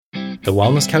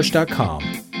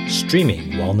thewellnesscouch.com,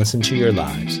 streaming wellness into your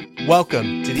lives.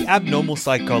 Welcome to The Abnormal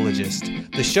Psychologist,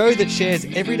 the show that shares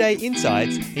everyday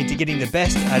insights into getting the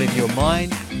best out of your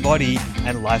mind, body,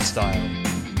 and lifestyle.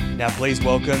 Now please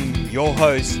welcome your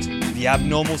host, the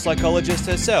abnormal psychologist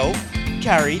herself,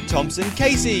 Carrie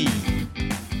Thompson-Casey.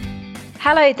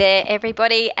 Hello there,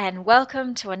 everybody, and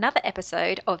welcome to another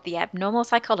episode of The Abnormal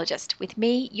Psychologist with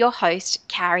me, your host,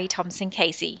 Carrie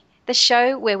Thompson-Casey, the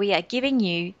show where we are giving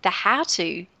you the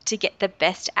how-to to get the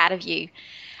best out of you.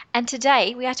 And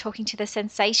today we are talking to the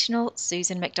sensational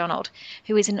Susan McDonald,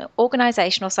 who is an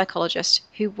organisational psychologist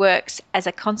who works as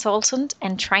a consultant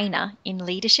and trainer in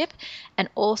leadership and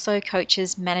also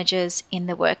coaches managers in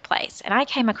the workplace. And I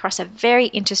came across a very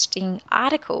interesting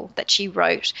article that she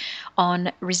wrote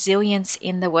on resilience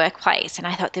in the workplace. And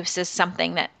I thought this is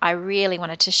something that I really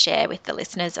wanted to share with the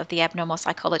listeners of The Abnormal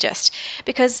Psychologist,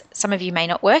 because some of you may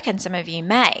not work and some of you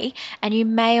may, and you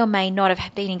may or may not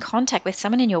have been in contact with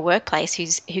someone in your workplace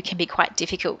who can be quite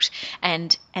difficult,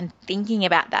 and thinking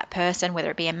about that person, whether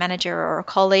it be a manager or a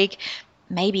colleague,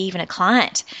 maybe even a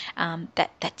client,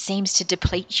 that seems to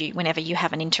deplete you whenever you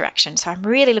have an interaction. So I'm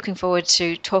really looking forward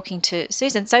to talking to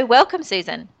Susan. So welcome,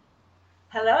 Susan.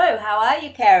 Hello, how are you,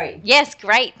 Carrie? Yes,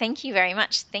 great. Thank you very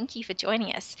much. Thank you for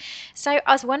joining us. So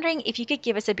I was wondering if you could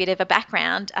give us a bit of a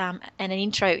background and an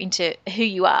intro into who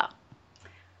you are.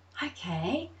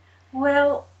 Okay.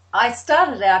 Well, I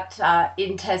started out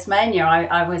in Tasmania.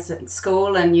 I was at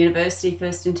school and university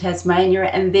first in Tasmania,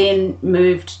 and then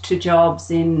moved to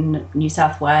jobs in New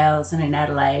South Wales and in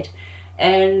Adelaide.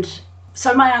 And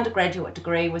so my undergraduate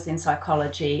degree was in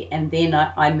psychology, and then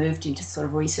I moved into sort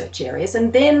of research areas.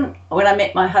 And then when I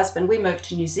met my husband, we moved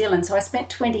to New Zealand. So I spent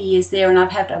 20 years there, and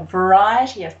I've had a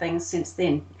variety of things since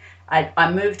then.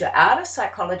 I moved out of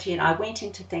psychology and I went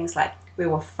into things like we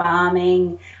were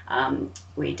farming,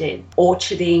 we did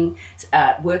orcharding,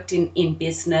 worked in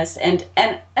business, and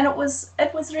it was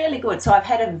really good. So I've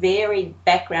had a varied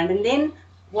background. And then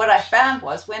what I found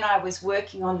was when I was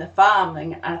working on the farm,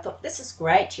 and I thought, this is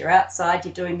great, you're outside,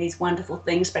 you're doing these wonderful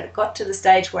things, but it got to the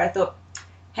stage where I thought,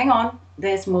 hang on,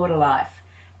 there's more to life.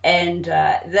 And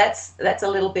that's a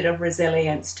little bit of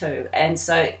resilience too. And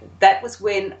so that was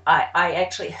when I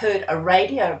actually heard a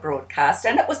radio broadcast,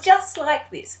 and it was just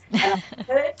like this. And I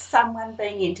heard someone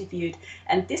being interviewed,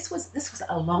 and this was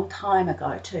a long time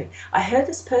ago too. I heard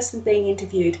this person being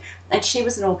interviewed, and she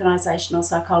was an organisational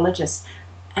psychologist,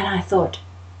 and I thought,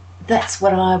 that's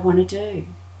what I want to do.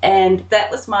 And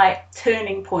that was my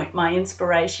turning point, my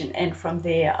inspiration. And from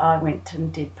there, I went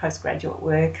and did postgraduate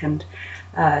work, and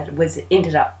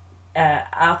ended up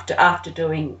after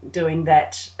doing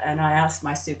that. And I asked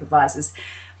my supervisors,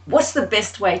 what's the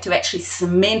best way to actually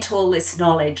cement all this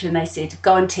knowledge? And they said,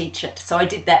 go and teach it. So I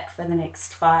did that for the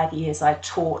next 5 years. I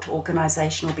taught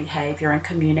organisational behaviour and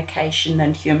communication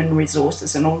and human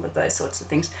resources and all of those sorts of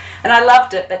things. And I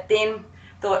loved it, but then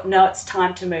thought, no, it's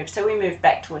time to move. So we moved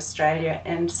back to Australia,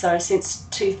 and so since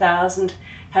 2000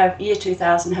 have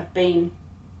been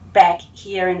back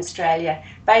here in Australia,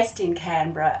 based in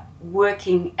Canberra,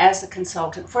 working as a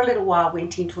consultant. For a little while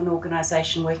went into an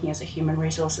organisation working as a human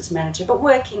resources manager, but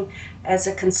working as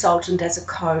a consultant, as a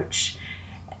coach,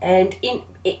 and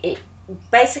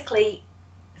basically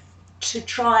to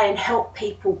try and help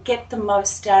people get the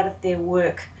most out of their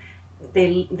work,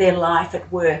 their life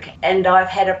at work. And I've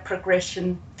had a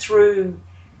progression through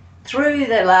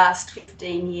the last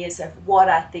 15 years of what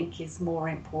I think is more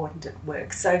important at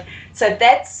work. So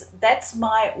that's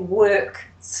my work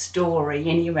story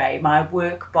anyway, my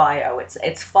work bio.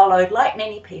 It's followed, like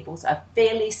many people's, a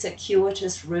fairly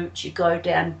circuitous route. You go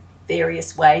down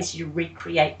various ways, you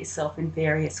recreate yourself in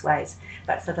various ways.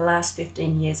 But for the last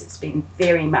 15 years, it's been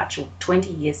very much, or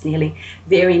 20 years nearly,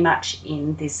 very much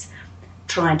in this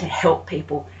trying to help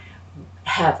people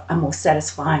have a more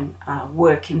satisfying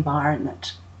work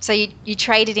environment. So you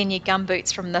traded in your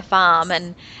gumboots from the farm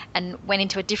and went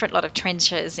into a different lot of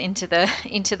trenches into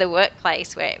the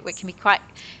workplace, where it can be quite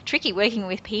tricky working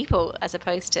with people as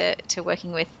opposed to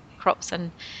working with crops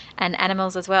and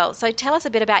animals as well. So tell us a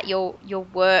bit about your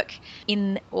work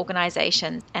in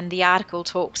organisation. And the article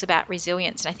talks about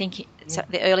resilience, and I think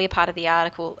the earlier part of the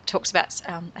article talks about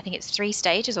I think it's 3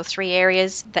 stages or 3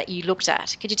 areas that you looked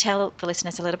at. Could you tell the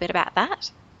listeners a little bit about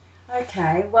that?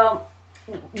 Okay, well,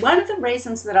 one of the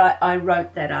reasons that I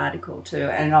wrote that article too,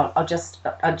 and I'll just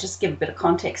give a bit of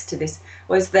context to this,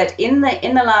 was that in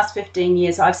the last 15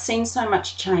 years I've seen so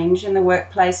much change in the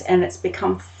workplace, and it's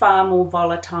become far more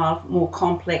volatile, more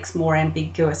complex, more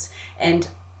ambiguous. And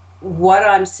what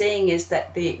I'm seeing is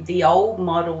that the old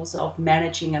models of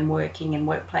managing and working in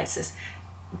workplaces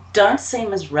don't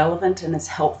seem as relevant and as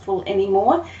helpful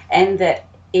anymore, and that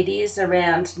it is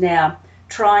around now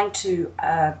trying to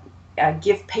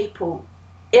give people,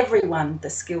 everyone, the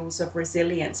skills of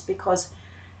resilience, because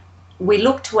we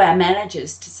look to our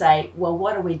managers to say, well,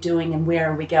 what are we doing and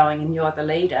where are we going, and you're the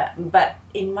leader. But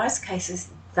in most cases,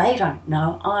 they don't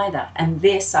know either, and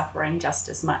they're suffering just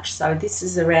as much. So this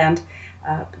is around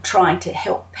trying to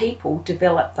help people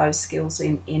develop those skills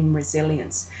in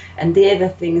resilience. And they're the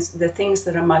things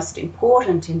that are most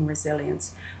important in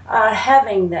resilience are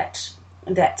having that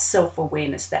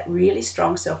self-awareness, that really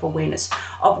strong self-awareness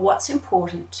of what's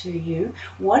important to you,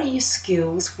 what are your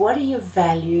skills, what are your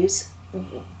values,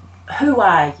 who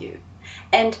are you?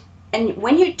 And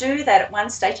when you do that at one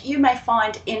stage, you may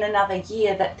find in another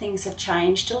year that things have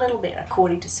changed a little bit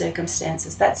according to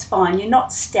circumstances. That's fine. You're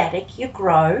not static, you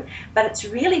grow, but it's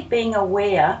really being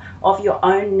aware of your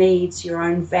own needs, your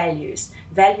own values.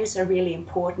 Values are really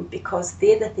important because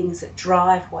they're the things that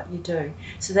drive what you do.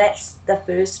 So that's the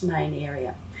first main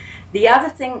area. The other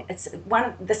thing,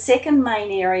 the second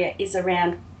main area is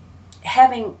around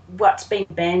having what's been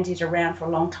bandied around for a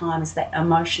long time is that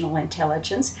emotional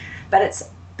intelligence, but it's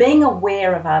being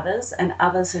aware of others and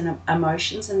others'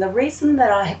 emotions. And the reason that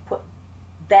I have put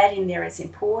that in there as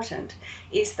important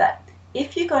is that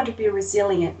if you're going to be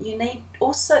resilient,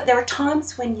 there are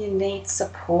times when you need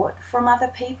support from other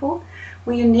people.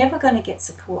 Well, you're never going to get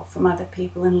support from other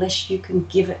people unless you can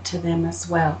give it to them as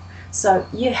well. So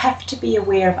you have to be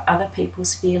aware of other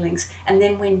people's feelings. And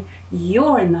then when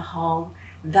you're in the hole,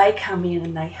 they come in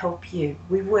and they help you.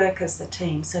 We work as a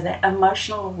team. So that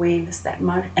emotional awareness, that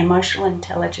emotional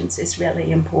intelligence is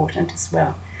really important as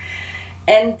well.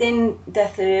 And then the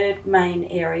third main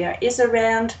area is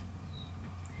around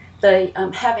the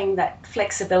having that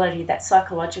flexibility, that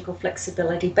psychological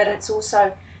flexibility, but it's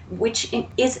also, which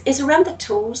is around the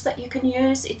tools that you can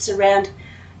use. It's around,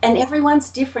 and everyone's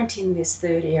different in this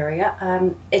third area.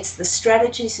 It's the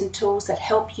strategies and tools that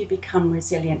help you become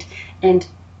resilient. And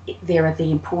there are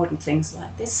the important things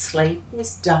like there's sleep,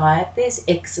 there's diet, there's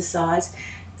exercise,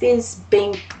 there's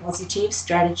being positive,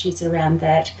 strategies around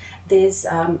that. There's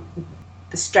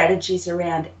the strategies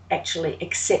around actually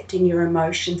accepting your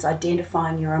emotions,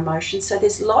 identifying your emotions. So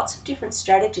there's lots of different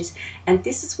strategies. And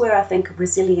this is where I think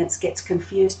resilience gets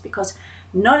confused, because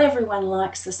not everyone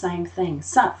likes the same thing.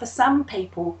 For some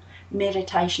people,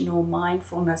 meditation or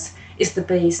mindfulness is the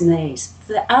bee's knees.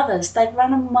 For the others, they'd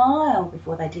run a mile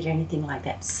before they did anything like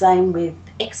that. Same with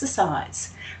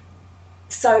exercise.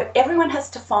 So everyone has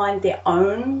to find their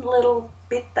own little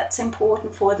bit that's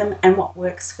important for them and what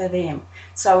works for them.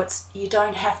 So you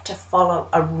don't have to follow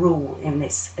a rule in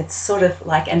this. It's sort of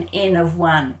like an N of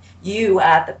one. You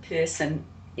are the person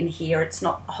in here. It's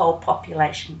not the whole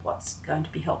population what's going to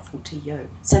be helpful to you.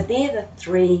 So they're the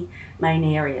three main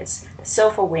areas: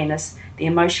 self-awareness, the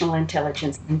emotional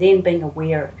intelligence, and then being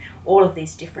aware of all of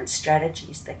these different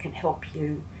strategies that can help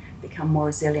you become more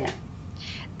resilient.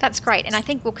 That's great. And I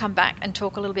think we'll come back and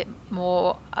talk a little bit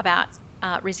more about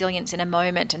resilience in a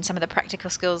moment and some of the practical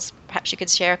skills. Perhaps you could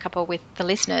share a couple with the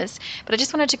listeners. But I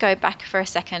just wanted to go back for a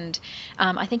second.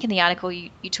 I think in the article you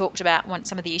talked about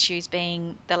some of the issues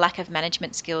being the lack of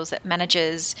management skills that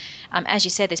managers, as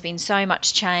you said, there's been so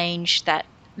much change that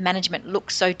management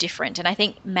looks so different. And I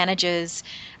think managers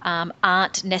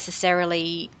aren't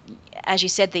necessarily, as you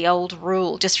said, the old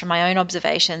rule, just from my own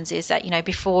observations, is that,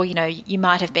 before, you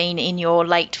might have been in your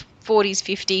late 40s,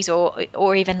 50s,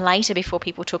 or even later before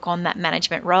people took on that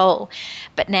management role.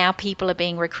 But now people are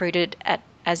being recruited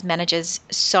as managers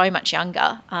so much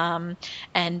younger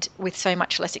and with so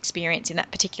much less experience in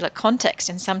that particular context.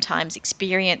 And sometimes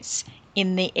experience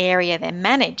in the area they're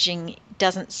managing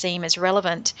doesn't seem as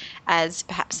relevant as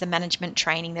perhaps the management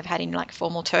training they've had in like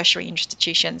formal tertiary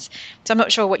institutions. So I'm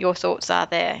not sure what your thoughts are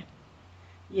there.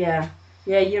 Yeah,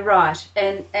 you're right.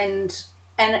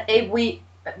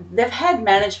 They've had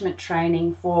management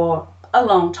training for a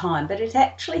long time, but it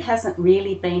actually hasn't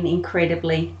really been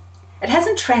it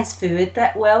hasn't transferred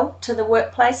that well to the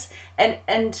workplace.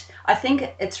 And I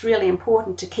think it's really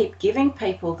important to keep giving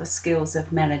people the skills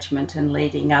of management and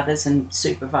leading others and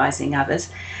supervising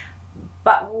others.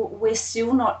 But we're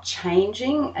still not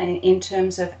changing in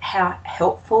terms of how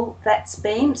helpful that's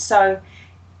been. So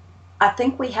I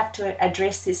think we have to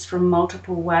address this from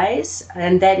multiple ways,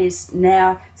 and that is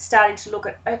now starting to look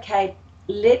at, okay,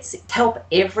 let's help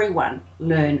everyone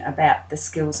learn about the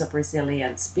skills of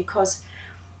resilience, because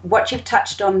what you've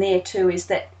touched on there too is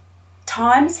that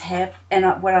times have, and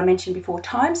what I mentioned before,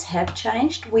 times have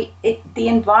changed. The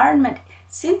environment,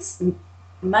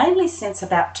 mainly since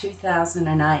about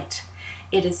 2008,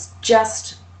 it has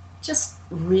just just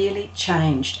really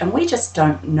changed. And we just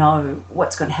don't know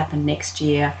what's going to happen next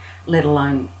year, let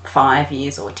alone 5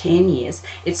 years or 10 years.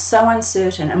 It's so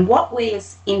uncertain. And what we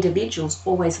as individuals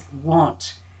always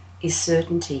want is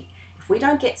certainty. If we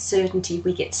don't get certainty,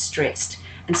 we get stressed.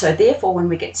 And so therefore, when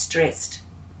we get stressed,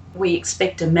 we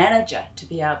expect a manager to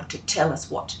be able to tell us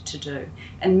what to do.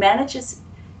 And managers,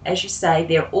 as you say,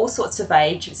 they're all sorts of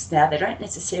ages now. They don't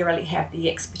necessarily have the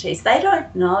expertise. They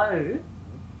don't know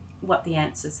what the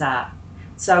answers are.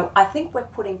 So I think we're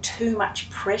putting too much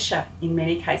pressure in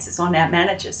many cases on our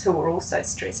managers who are also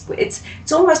stressed. It's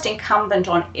almost incumbent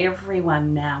on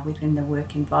everyone now within the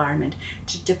work environment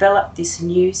to develop this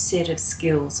new set of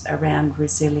skills around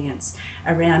resilience,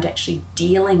 around actually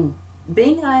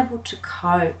being able to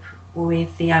cope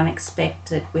with the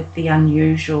unexpected, with the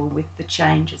unusual, with the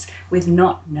changes, with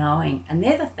not knowing. And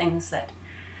they're the things that,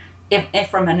 if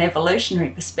from an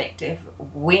evolutionary perspective,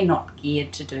 we're not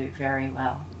geared to do very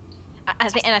well. I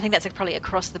think that's probably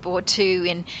across the board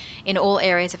too. In all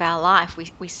areas of our life,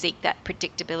 we seek that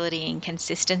predictability and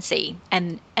consistency,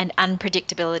 and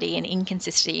unpredictability and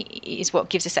inconsistency is what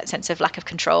gives us that sense of lack of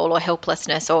control or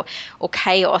helplessness or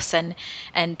chaos and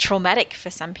traumatic for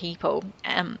some people.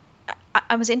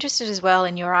 I was interested as well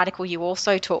in your article. You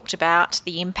also talked about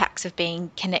the impacts of being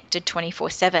connected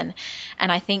 24/7,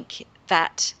 and I think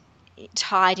that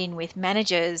tied in with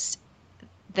managers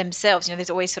themselves. There's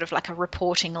always sort of like a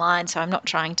reporting line, so I'm not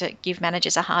trying to give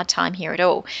managers a hard time here at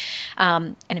all.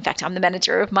 And in fact, I'm the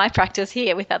manager of my practice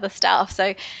here with other staff.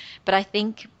 But I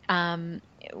think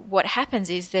what happens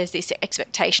is there's this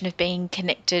expectation of being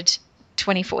connected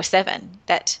 24/7,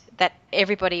 that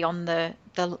everybody on the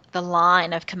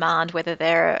line of command, whether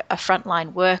they're a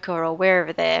frontline worker or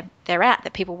wherever they're at,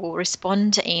 that people will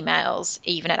respond to emails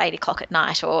even at 8 o'clock at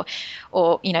night, or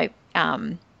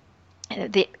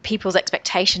the people's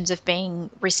expectations of being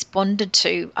responded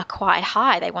to are quite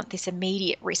high. They want this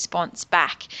immediate response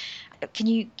back. Do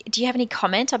you have any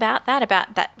comment about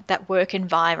that work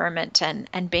environment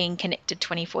and being connected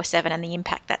 24/7 and the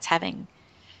impact that's having?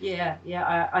 Yeah,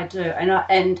 I do,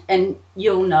 and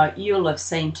you'll have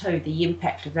seen too the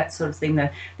impact of that sort of thing.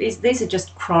 These are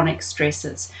just chronic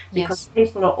stresses because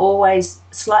people are always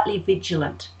slightly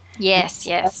vigilant. Yes.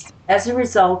 As a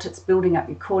result, it's building up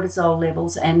your cortisol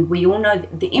levels, and we all know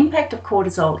that the impact of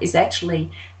cortisol is actually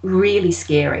really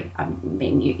scary. I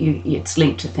mean, it's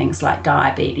linked to things like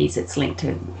diabetes. It's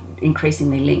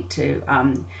increasingly linked to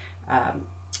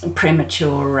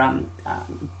premature,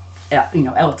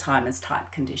 Alzheimer's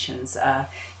type conditions.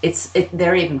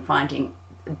 They're even finding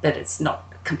that it's not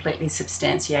completely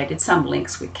substantiated. Some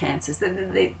links with cancers.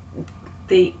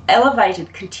 The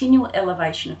continual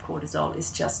elevation of cortisol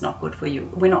is just not good for you.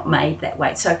 We're not made that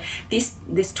way. So this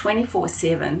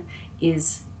 24/7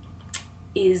 is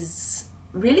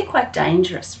really quite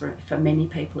dangerous for many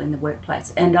people in the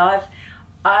workplace. And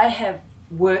I have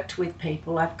worked with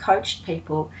people, I've coached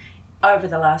people over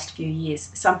the last few years,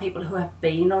 some people who have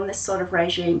been on this sort of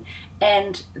regime,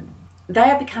 and they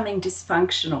are becoming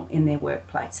dysfunctional in their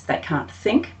workplace. They can't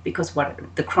think because what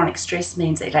the chronic stress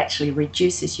means, it actually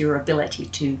reduces your ability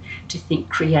to think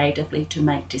creatively, to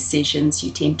make decisions.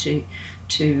 You tend to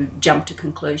jump to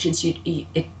conclusions.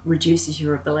 It reduces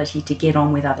your ability to get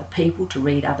on with other people, to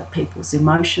read other people's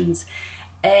emotions,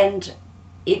 and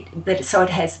it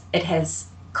has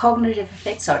cognitive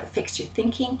effects. So it affects your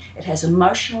thinking. It has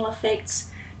emotional effects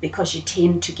because you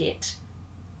tend to get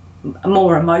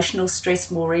more emotional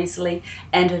stress more easily,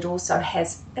 and it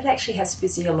actually has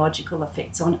physiological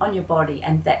effects on your body,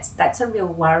 and that's a real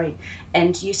worry.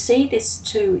 And you see this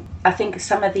too. I think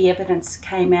some of the evidence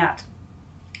came out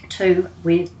too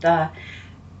with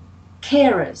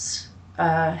carers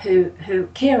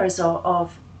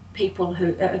of people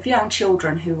of young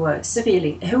children who were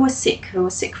sick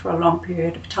for a long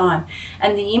period of time,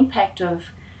 and the impact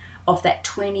of that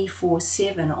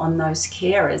 24/7 on those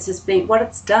carers has been, what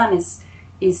it's done is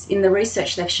in the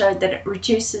research they've showed that it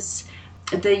reduces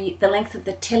the length of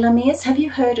the telomeres. Have you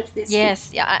heard of this? Yes,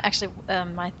 yeah. Actually,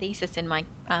 my thesis in my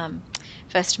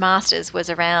first master's was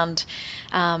around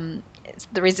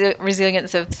the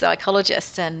resilience of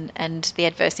psychologists and the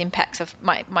adverse impacts of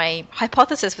my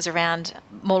hypothesis was around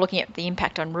more looking at the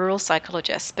impact on rural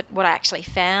psychologists. But what I actually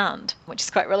found, which is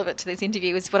quite relevant to this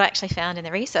interview, is what I actually found in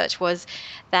the research was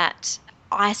that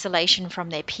isolation from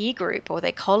their peer group or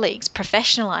their colleagues,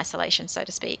 professional isolation, so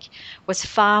to speak, was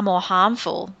far more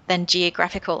harmful than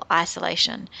geographical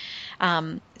isolation.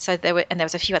 So there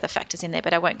was a few other factors in there,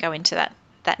 but I won't go into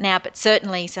that now. But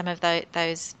certainly some of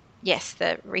those, yes,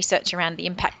 the research around the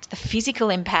impact, the physical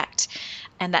impact,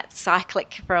 and that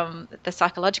cyclic from the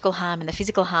psychological harm and the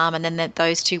physical harm, and then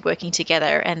those two working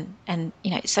together, and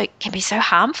so it can be so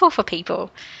harmful for people.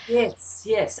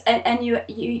 Yes, and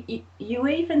you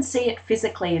even see it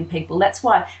physically in people. That's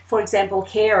why, for example,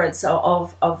 carers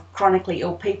of chronically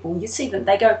ill people, you see them,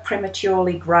 they go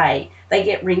prematurely grey, they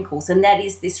get wrinkles, and that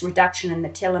is this reduction in the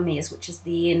telomeres, which is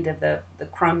the end of the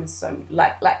chromosome,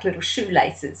 like little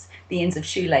shoelaces, the ends of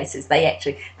shoelaces.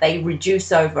 They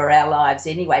reduce over our lives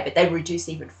anyway, but they reduce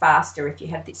even faster if you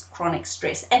have this chronic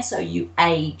stress, and so you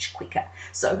age quicker.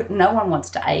 So no one wants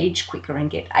to age quicker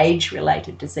and get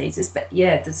age-related diseases, but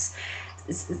yeah,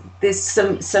 there's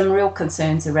some real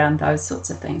concerns around those sorts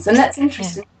of things. And that's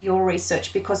interesting, your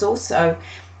research, because also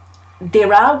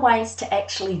there are ways to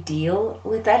actually deal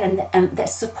with that, and that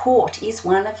support is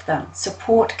one of them.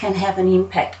 Support can have an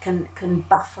impact, can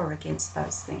buffer against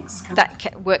those things.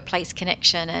 That workplace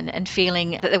connection and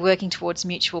feeling that they're working towards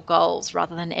mutual goals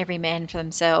rather than every man for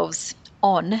themselves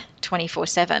on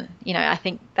 24/7. I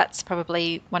think that's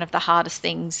probably one of the hardest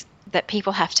things that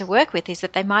people have to work with, is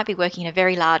that they might be working in a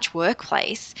very large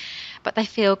workplace, but they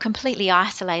feel completely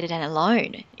isolated and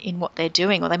alone in what they're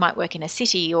doing, or they might work in a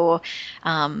city, or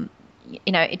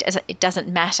it doesn't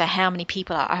matter how many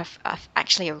people are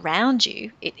actually around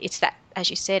you. It's that, as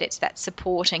you said, it's that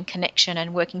support and connection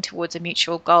and working towards a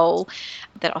mutual goal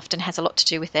that often has a lot to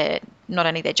do with not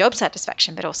only their job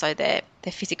satisfaction, but also their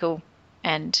physical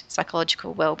and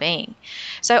psychological well-being.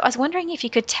 So I was wondering if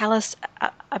you could tell us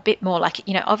a bit more,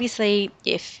 obviously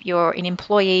if you're an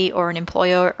employee or an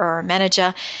employer or a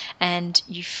manager and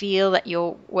you feel that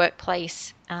your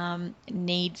workplace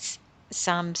needs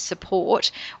some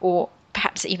support, or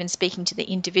perhaps even speaking to the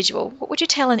individual, what would you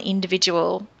tell an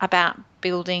individual about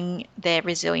building their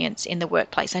resilience in the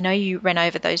workplace? I know you ran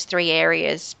over those 3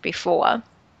 areas before.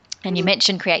 And you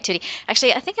mentioned creativity.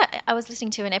 Actually, I think I was listening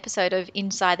to an episode of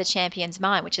Inside the Champion's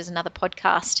Mind, which is another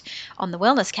podcast on the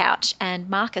Wellness Couch, and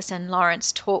Marcus and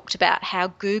Lawrence talked about how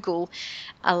Google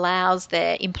allows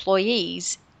their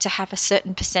employees to have a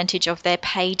certain percentage of their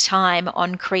paid time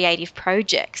on creative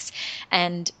projects.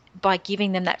 And by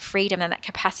giving them that freedom and that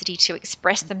capacity to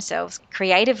express themselves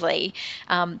creatively,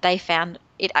 they found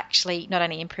it actually not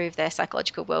only improved their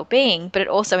psychological well-being, but it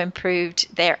also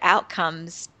improved their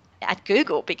outcomes at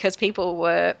Google, because people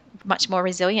were much more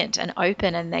resilient and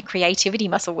open, and their creativity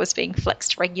muscle was being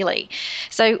flexed regularly.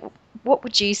 So what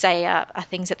would you say are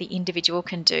things that the individual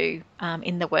can do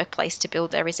in the workplace to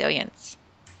build their resilience?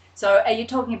 So are you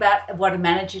talking about what a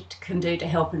manager can do to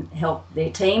help their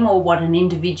team, or what an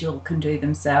individual can do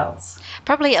themselves?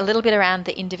 Probably a little bit around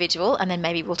the individual, and then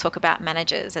maybe we'll talk about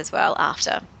managers as well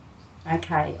after.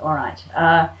 Okay, all right.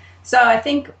 So I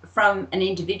think from an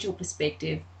individual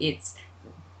perspective, it's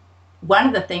one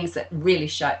of the things that really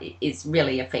is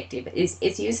really effective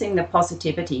is using the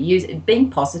positivity, being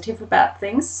positive about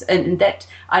things. And that,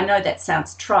 I know that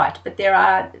sounds trite, but there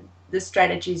are the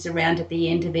strategies around at the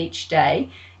end of each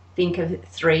day. Think of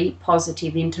 3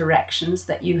 positive interactions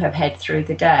that you have had through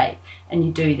the day, and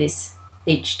you do this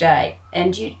each day.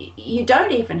 And you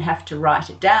don't even have to write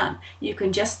it down. You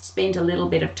can just spend a little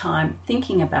bit of time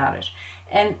thinking about it.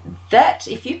 And that,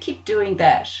 if you keep doing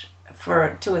that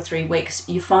for 2 or 3 weeks,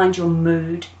 you find your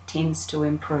mood tends to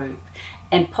improve.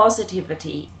 And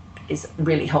positivity is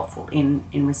really helpful in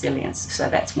resilience. So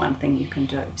that's one thing you can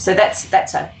do. So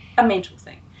that's a mental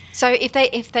thing. So if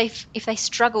they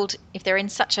struggled, if they're in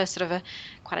such a sort of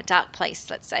quite a dark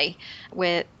place, let's say,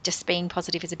 where just being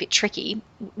positive is a bit tricky,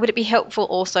 would it be helpful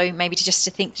also maybe to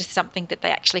think just something that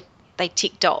they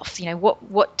ticked off?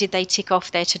 What did they tick off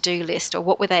their to-do list, or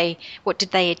what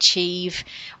did they achieve,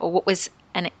 or what was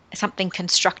something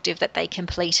constructive that they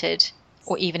completed,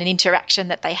 or even an interaction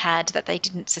that they had that they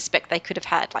didn't suspect they could have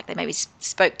had, like they maybe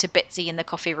spoke to Betsy in the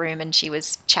coffee room and she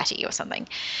was chatty or something.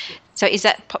 So do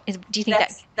you think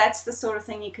that's the sort of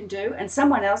thing you can do? And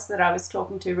someone else that I was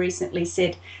talking to recently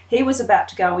said he was about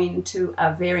to go into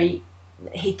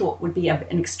he thought would be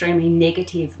an extremely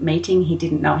negative meeting. He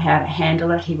didn't know how to handle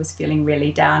it. He was feeling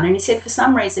really down. And he said for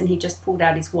some reason he just pulled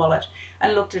out his wallet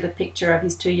and looked at a picture of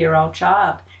his 2-year-old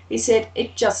child. He said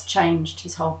it just changed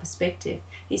his whole perspective.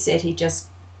 He said he just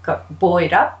got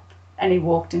buoyed up and he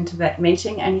walked into that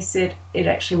meeting, and he said it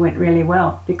actually went really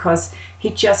well because he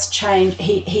just changed.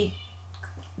 He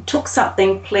took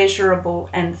something pleasurable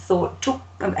and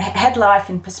had life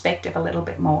in perspective a little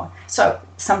bit more. So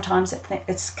sometimes it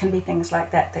can be things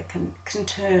like that can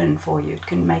turn for you. It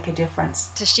can make a difference.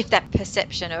 To shift that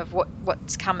perception of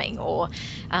what's coming, or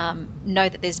know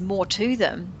that there's more to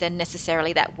them than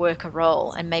necessarily that worker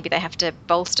role, and maybe they have to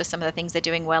bolster some of the things they're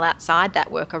doing well outside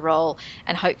that worker role,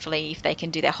 and hopefully if they can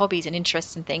do their hobbies and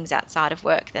interests and things outside of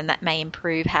work, then that may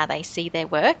improve how they see their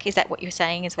work. Is that what you're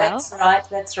saying as well?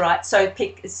 That's right. So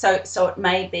it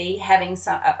may be having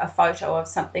a photo of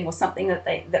something, or something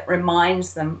that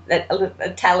reminds them, that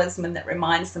a talisman that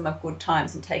reminds them of good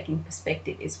times, and taking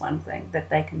perspective is one thing that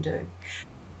they can do.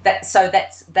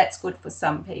 That's good for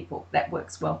some people. That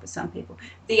works well for some people.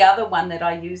 The other one that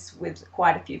I use with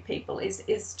quite a few people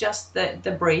is just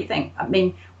the breathing. I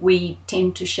mean, we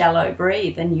tend to shallow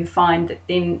breathe, and you find that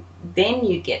then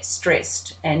you get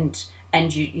stressed and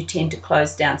you tend to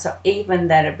close down. So even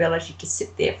that ability to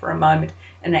sit there for a moment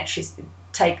and actually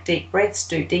take deep breaths,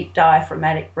 do deep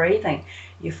diaphragmatic breathing,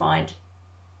 you find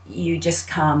you just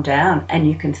calm down and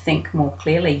you can think more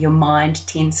clearly. Your mind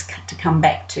tends to come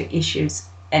back to issues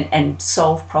and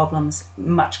solve problems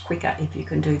much quicker if you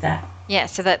can do that. Yeah,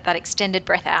 so that extended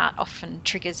breath out often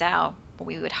triggers what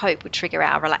we would hope would trigger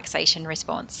our relaxation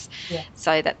response. Yeah.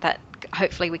 So that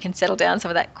hopefully we can settle down some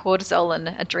of that cortisol and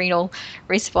adrenal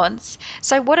response.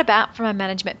 So what about from a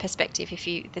management perspective, if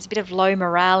there's a bit of low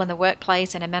morale in the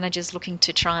workplace and a manager's looking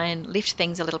to try and lift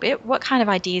things a little bit, what kind of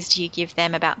ideas do you give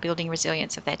them about building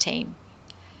resilience of their team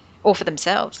or for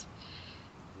themselves?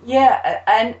 Yeah,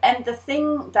 and the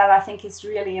thing that I think is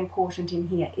really important in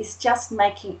here is just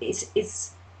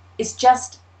is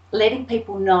just letting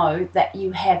people know that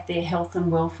you have their health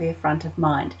and welfare front of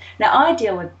mind. Now, I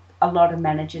deal with a lot of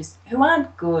managers who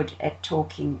aren't good at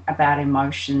talking about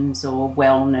emotions or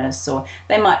wellness, or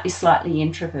they might be slightly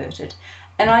introverted.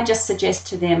 And I just suggest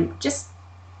to them, just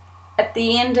at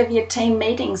the end of your team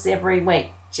meetings every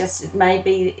week, just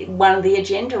maybe one of the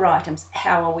agenda items,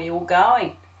 how are we all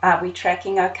going? Are we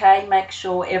tracking okay? Make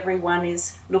sure everyone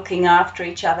is looking after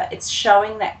each other. It's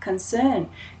showing that concern.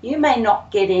 You may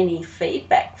not get any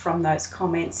feedback from those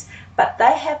comments, but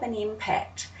they have an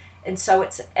impact. And so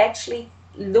it's actually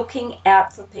looking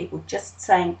out for people, just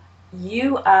saying,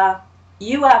 you are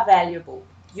valuable.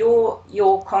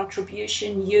 Your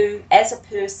contribution, you as a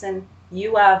person,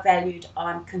 you are valued.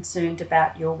 I'm concerned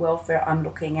about your welfare. I'm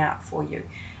looking out for you.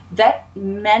 That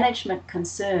management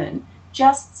concern,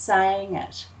 just saying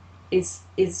it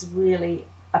is really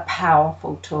a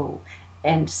powerful tool.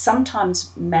 And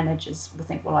sometimes managers will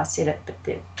think, well, I said it,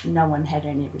 but no one had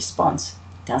any response.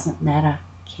 Doesn't matter.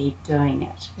 Keep doing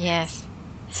it. Yes.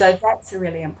 So that's a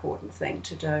really important thing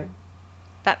to do.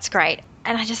 That's great.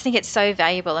 And I just think it's so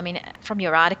valuable. I mean, from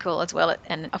your article as well,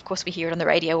 and of course we hear it on the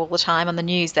radio all the time, on the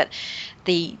news, that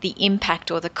the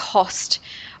impact or the cost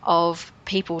of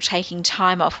people taking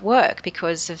time off work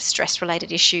because of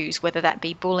stress-related issues, whether that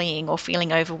be bullying or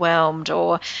feeling overwhelmed,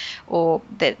 or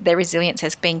their resilience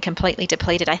has been completely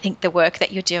depleted. I think the work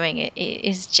that you're doing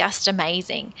is just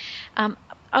amazing.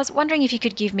 I was wondering if you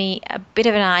could give me a bit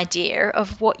of an idea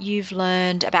of what you've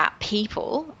learned about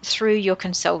people through your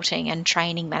consulting and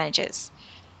training managers.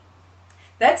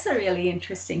 That's a really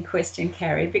interesting question,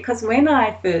 Carrie, because when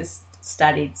I first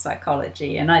studied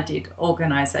psychology, and I did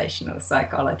organisational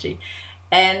psychology,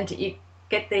 and you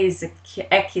get these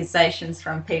accusations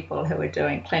from people who are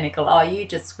doing clinical, oh, you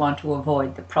just want to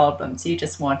avoid the problems, you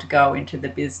just want to go into the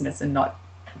business and not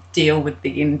deal with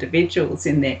the individuals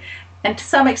in there. And to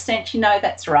some extent,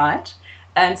 that's right.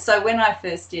 And so when I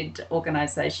first did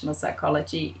organisational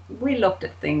psychology, we looked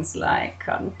at things like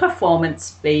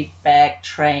performance feedback,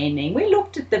 training. We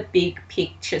looked at the big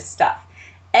picture stuff.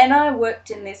 And I worked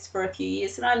in this for a few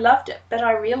years and I loved it. But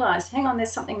I realised, hang on,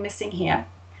 there's something missing here.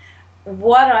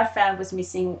 What I found was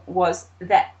missing was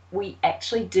that we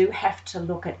actually do have to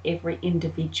look at every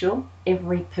individual,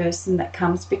 every person that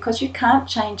comes, because you can't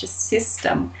change a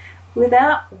system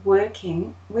without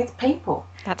working with people.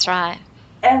 That's right.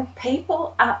 And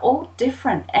people are all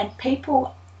different, and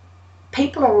people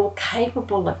are all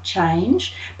capable of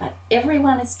change, but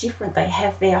everyone is different. They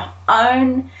have their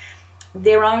own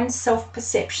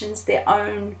self-perceptions, their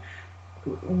own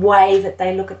way that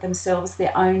they look at themselves,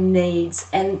 their own needs,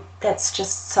 and that's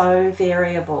just so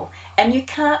variable. And you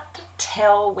can't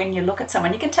tell when you look at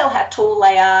someone. You can tell how tall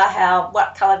they are,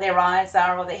 what colour their eyes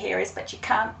are or their hair is, but you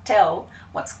can't tell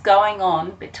what's going on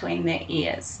between their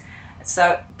ears.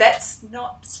 So that's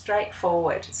not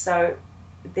straightforward. So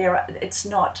it's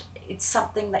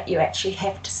something that you actually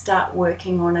have to start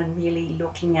working on and really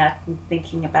looking at and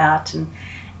thinking about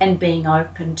and being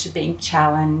open to being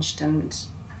challenged. And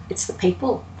it's the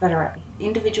people that are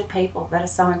individual people that are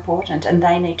so important, and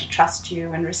they need to trust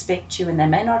you and respect you, and they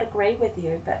may not agree with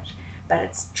you, but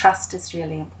trust is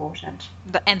really important.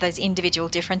 And those individual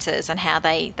differences and how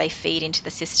they feed into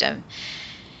the system.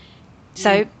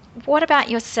 So what about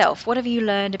yourself? What have you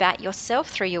learned about yourself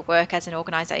through your work as an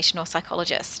organisational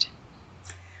psychologist?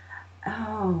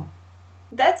 Oh,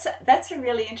 that's a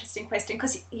really interesting question,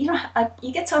 because you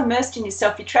get so immersed in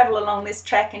yourself. You travel along this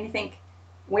track and you think,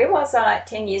 where was I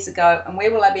 10 years ago and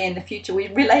where will I be in the future? We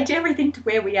relate everything to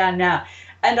where we are now.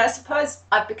 And I suppose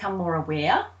I've become more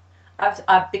aware.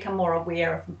 I've become more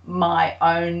aware of my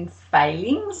own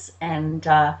failings, and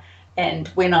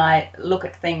when I look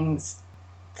at things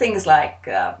like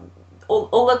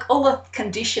all the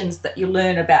conditions that you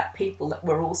learn about people, that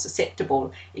we're all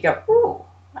susceptible, you go, ooh,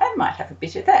 I might have a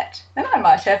bit of that, and I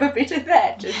might have a bit of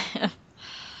that. And,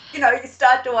 you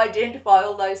start to identify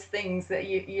all those things that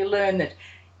you learn that,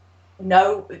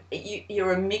 no,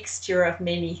 you're a mixture of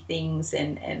many things,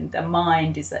 and the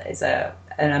mind is an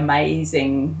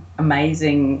amazing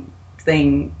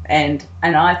thing. And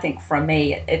I think for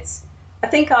me, I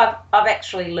think I've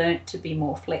actually learnt to be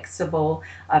more flexible.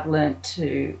 I've learnt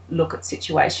to look at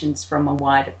situations from a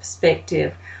wider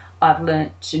perspective. I've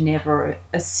learnt to never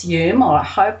assume, or I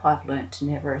hope I've learnt to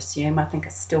never assume. I think I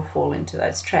still fall into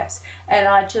those traps, and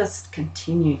I just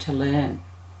continue to learn.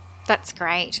 That's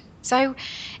great. So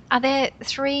are there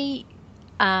three,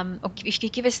 or if you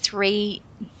could give us three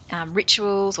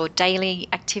rituals or daily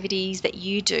activities that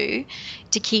you do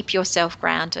to keep yourself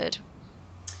grounded?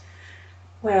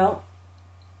 Well,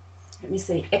 let me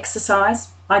see. Exercise.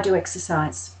 I do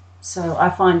exercise, so I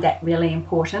find that really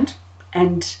important.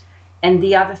 And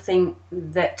the other thing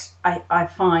that I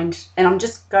find, and I'm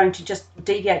just going to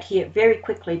deviate here very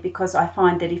quickly, because I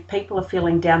find that if people are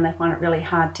feeling down, they find it really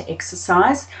hard to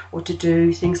exercise or to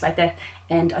do things like that.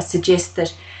 And I suggest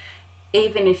that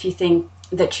even if you think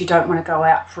that you don't want to go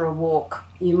out for a walk,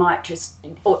 you might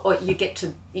or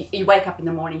you wake up in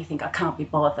the morning, you think, I can't be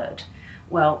bothered.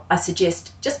 Well, I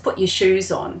suggest just put your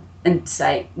shoes on and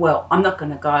say, well, I'm not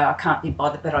going to go, I can't be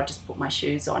bothered, but I'll just put my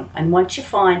shoes on. And what you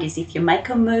find is if you make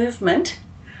a movement,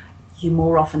 you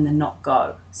more often than not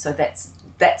go. So that's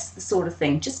the sort of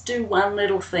thing. Just do one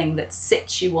little thing that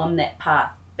sets you on that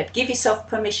path, but give yourself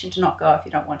permission to not go if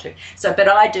you don't want to. So, but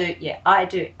I do.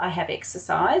 I have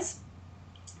exercise.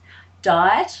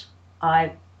 Diet.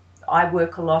 I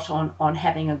work a lot on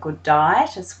having a good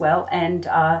diet as well, and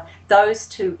those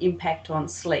two impact on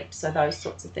sleep, so those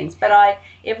sorts of things. But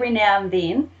every now and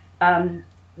then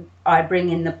I bring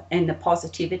in the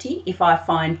positivity. If I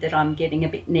find that I'm getting a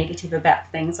bit negative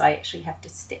about things, I actually have to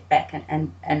step back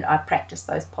and I practice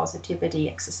those positivity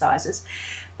exercises.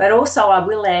 But also I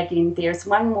will add in, there's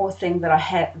one more thing that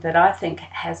I think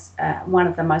has one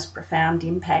of the most profound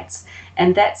impacts,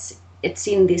 and it's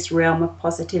in this realm of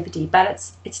positivity, but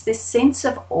it's this sense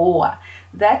of awe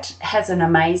that has an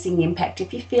amazing impact.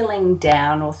 If you're feeling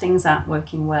down or things aren't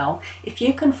working well, if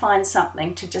you can find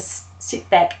something to just sit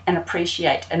back and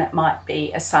appreciate, and it might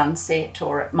be a sunset,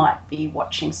 or it might be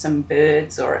watching some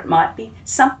birds, or it might be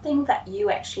something that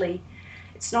you actually,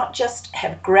 it's not just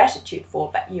have gratitude for,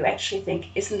 but you actually think,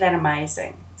 isn't that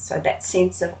amazing? So that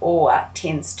sense of awe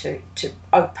tends to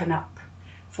open up,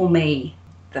 for me,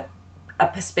 a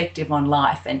perspective on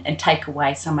life, and take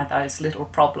away some of those little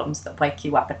problems that wake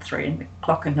you up at 3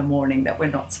 o'clock in the morning that we're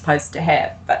not supposed to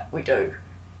have, but we do.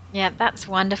 Yeah, that's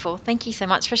wonderful. Thank you so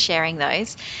much for sharing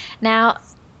those. Now,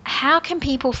 how can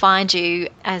people find you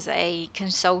as a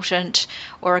consultant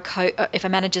or if a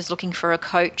manager's looking for a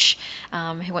coach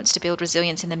who wants to build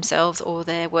resilience in themselves or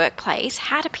their workplace?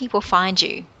 How do people find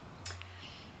you?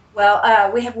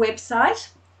 Well, we have a website.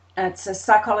 It's a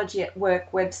Psychology at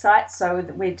Work website, so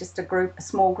we're just a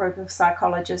small group of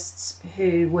psychologists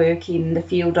who work in the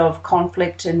field of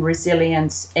conflict and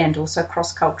resilience, and also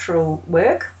cross-cultural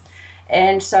work.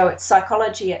 And so it's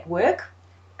Psychology at Work.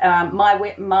 My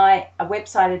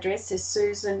website address is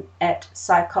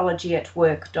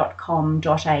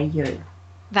susan@psychologyatwork.com.au.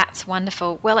 That's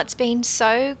wonderful. Well, it's been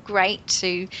so great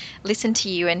to listen to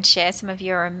you and share some of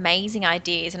your amazing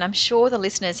ideas. And I'm sure the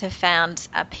listeners have found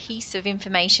a piece of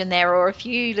information there, or a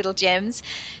few little gems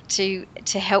to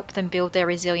help them build their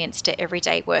resilience to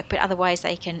everyday work. But otherwise,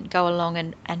 they can go along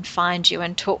and find you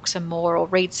and talk some more or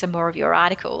read some more of your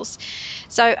articles.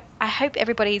 So I hope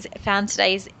everybody's found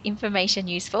today's information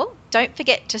useful. Don't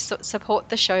forget to support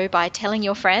the show by telling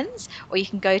your friends, or you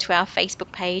can go to our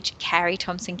Facebook page, Carrie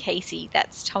Thompson Casey.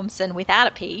 That's Thompson without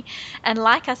a P, and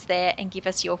like us there and give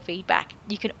us your feedback.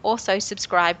 You can also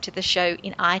subscribe to the show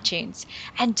in iTunes.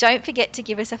 And don't forget to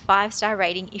give us a 5-star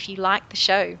rating if you like the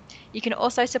show. You can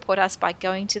also support us by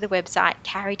going to the website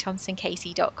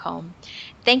carriethompsoncasey.com.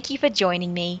 Thank you for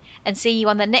joining me, and see you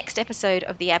on the next episode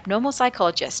of The Abnormal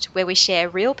Psychologist, where we share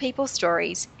real people's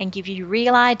stories and give you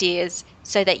real ideas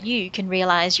so that you can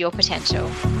realize your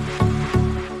potential.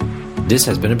 This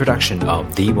has been a production of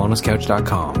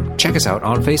TheWellnessCouch.com. Check us out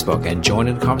on Facebook and join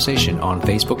in the conversation on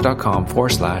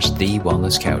Facebook.com/The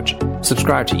Wellness Couch.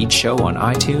 Subscribe to each show on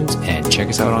iTunes and check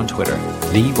us out on Twitter.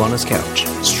 The Wellness Couch,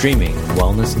 streaming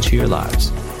wellness into your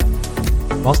lives.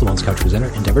 Whilst the Wellness Couch presenter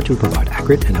endeavor to provide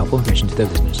accurate and helpful information to their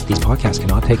listeners, these podcasts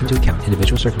cannot take into account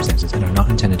individual circumstances and are not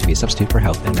intended to be a substitute for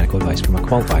health and medical advice from a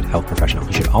qualified health professional.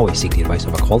 You should always seek the advice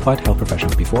of a qualified health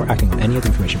professional before acting on any of the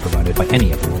information provided by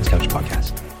any of the Wellness Couch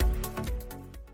podcasts.